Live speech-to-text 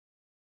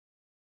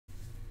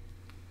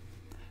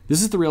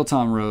This is the real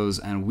Tom Rose,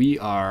 and we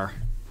are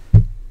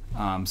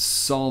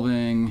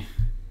solving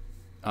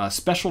a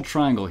special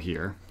triangle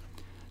here.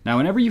 Now,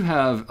 whenever you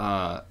have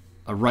a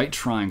right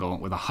triangle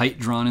with a height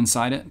drawn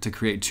inside it to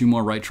create two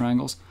more right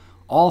triangles,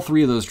 all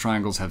three of those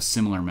triangles have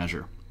similar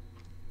measure.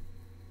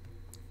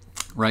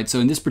 Right? So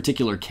in this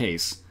particular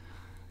case,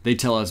 they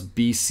tell us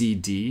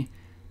BCD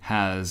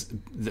has,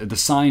 the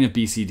sine of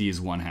BCD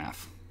is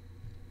 1/2.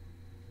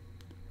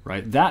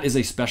 Right? That is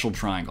a special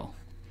triangle.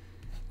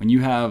 When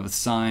you have a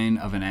sine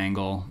of an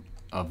angle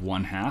of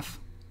 1/2,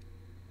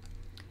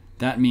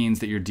 that means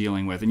that you're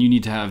dealing with, and you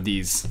need to have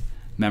these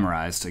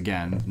memorized.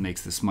 Again, it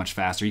makes this much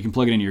faster. You can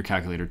plug it into your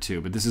calculator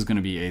too, but this is going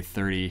to be a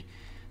 30,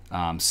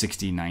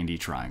 60, 90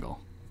 triangle.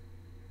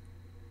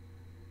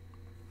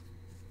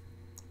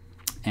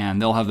 And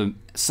they'll have the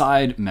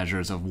side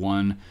measures of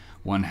 1,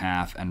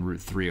 1/2, and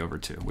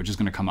 √3/2, which is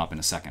going to come up in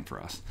a second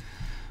for us.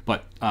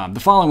 But the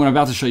following one I'm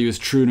about to show you is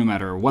true no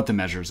matter what the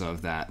measures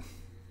of that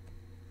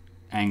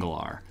angle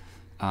are,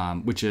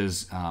 which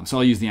is, so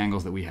I'll use the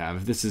angles that we have.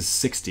 If this is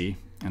 60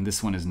 and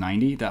this one is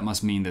 90, that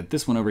must mean that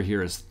this one over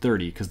here is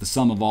 30, because the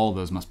sum of all of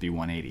those must be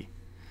 180.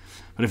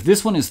 But if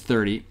this one is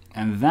 30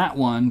 and that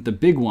one, the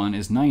big one,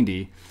 is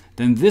 90,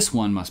 then this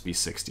one must be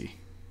 60,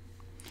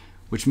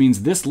 which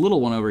means this little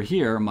one over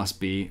here must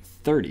be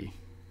 30.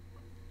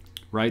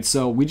 Right?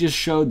 So we just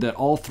showed that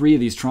all three of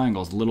these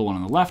triangles, the little one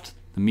on the left,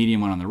 the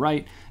medium one on the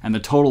right, and the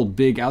total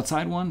big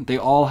outside one, they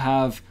all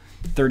have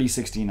 30,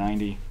 60,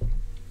 90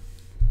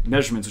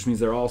 measurements, which means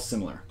they're all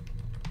similar.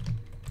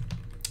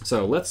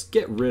 So let's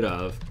get rid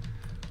of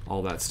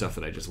all that stuff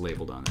that I just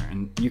labeled on there.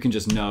 And you can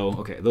just know,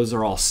 okay, those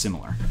are all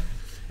similar.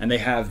 And they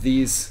have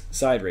these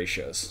side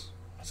ratios.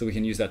 So we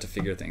can use that to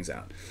figure things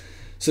out.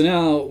 So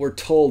now we're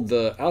told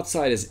the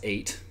outside is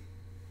 8,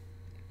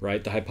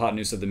 right? The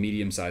hypotenuse of the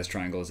medium-sized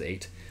triangle is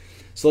 8.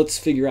 So let's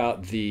figure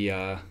out the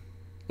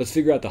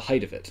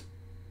height of it.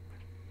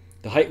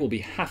 The height will be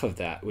half of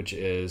that, which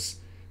is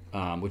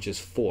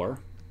 4.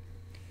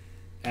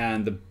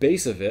 And the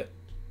base of it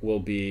will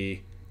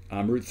be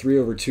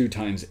 √3/2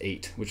 times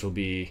 8, which will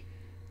be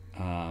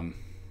 8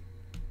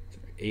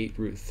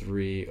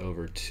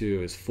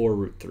 √3/2 is 4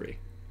 √3.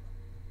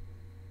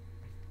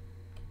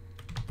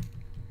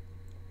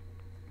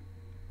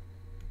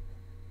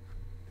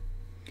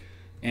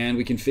 And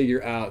we can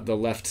figure out the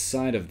left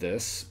side of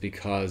this,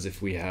 because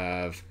if we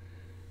have,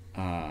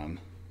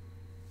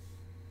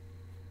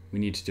 we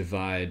need to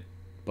divide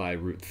by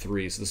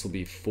 √3, so this will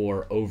be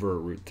 4 over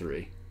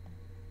 √3.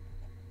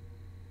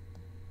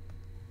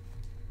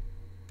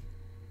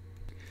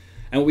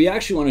 And what we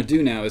actually want to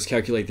do now is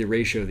calculate the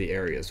ratio of the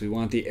areas. We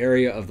want the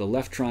area of the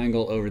left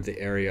triangle over the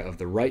area of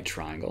the right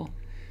triangle,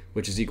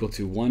 which is equal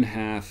to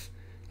 1/2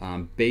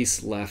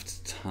 base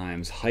left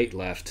times height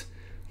left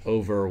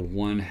over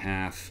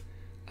 1/2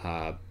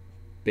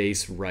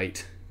 base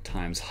right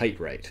times height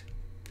right.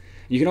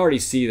 You can already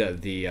see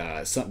that the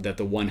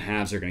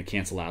 1/2s are going to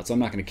cancel out, so I'm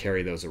not going to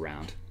carry those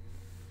around.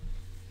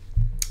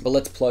 But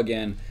let's plug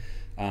in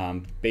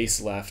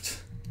base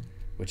left,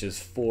 which is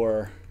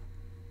 4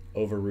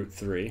 over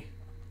 √3,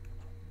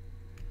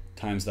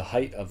 times the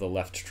height of the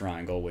left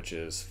triangle, which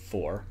is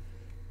 4.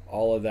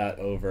 All of that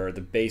over the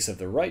base of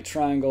the right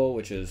triangle,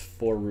 which is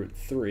 4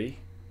 √3,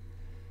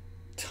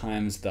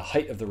 times the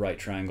height of the right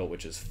triangle,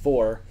 which is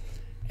 4.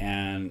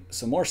 And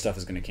some more stuff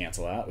is going to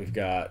cancel out. We've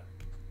got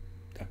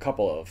a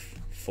couple of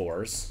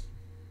 4s.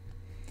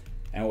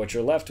 And what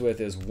you're left with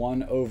is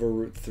 1 over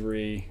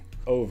 √3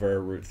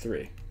 over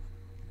 √3,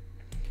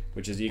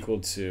 which is equal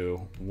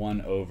to 1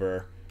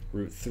 over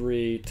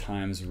 √3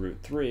 times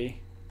 √3,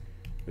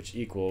 which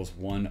equals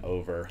 1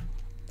 over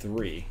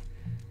 3,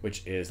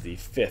 which is the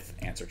 5th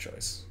answer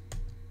choice.